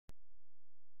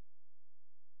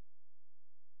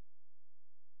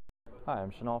Hi,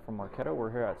 I'm Shonal from Marketo.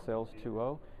 We're here at Sales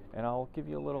 2.0, and I'll give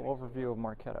you a little overview of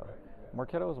Marketo.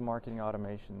 Marketo is a marketing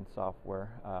automation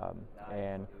software,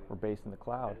 and we're based in the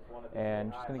cloud.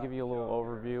 And just going to give you a little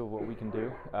overview of what we can do.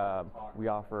 We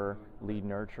offer lead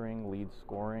nurturing, lead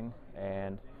scoring,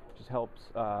 and just helps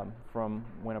from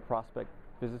when a prospect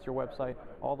visits your website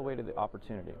all the way to the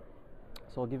opportunity.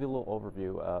 So I'll give you a little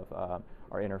overview of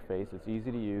our interface. It's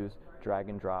easy to use, drag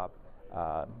and drop,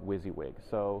 WYSIWYG.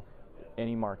 So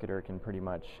any marketer can pretty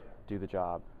much do the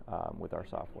job with our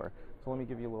software. So let me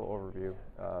give you a little overview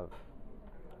of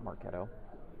Marketo.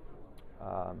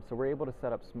 So we're able to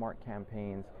set up smart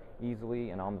campaigns easily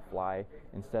and on the fly.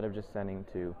 Instead of just sending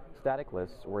to static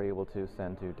lists, we're able to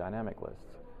send to dynamic lists.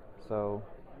 So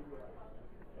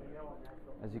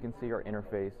as you can see, our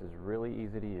interface is really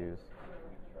easy to use.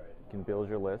 You can build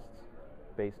your lists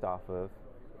based off of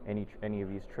any of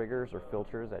these triggers or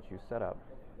filters that you set up,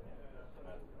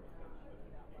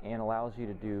 and allows you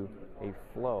to do a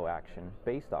flow action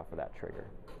based off of that trigger.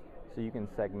 So you can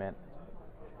segment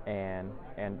and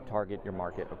target your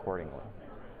market accordingly.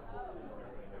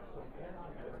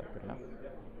 Is that good enough?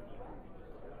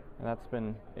 And that's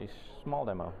been a small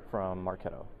demo from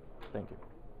Marketo. Thank you.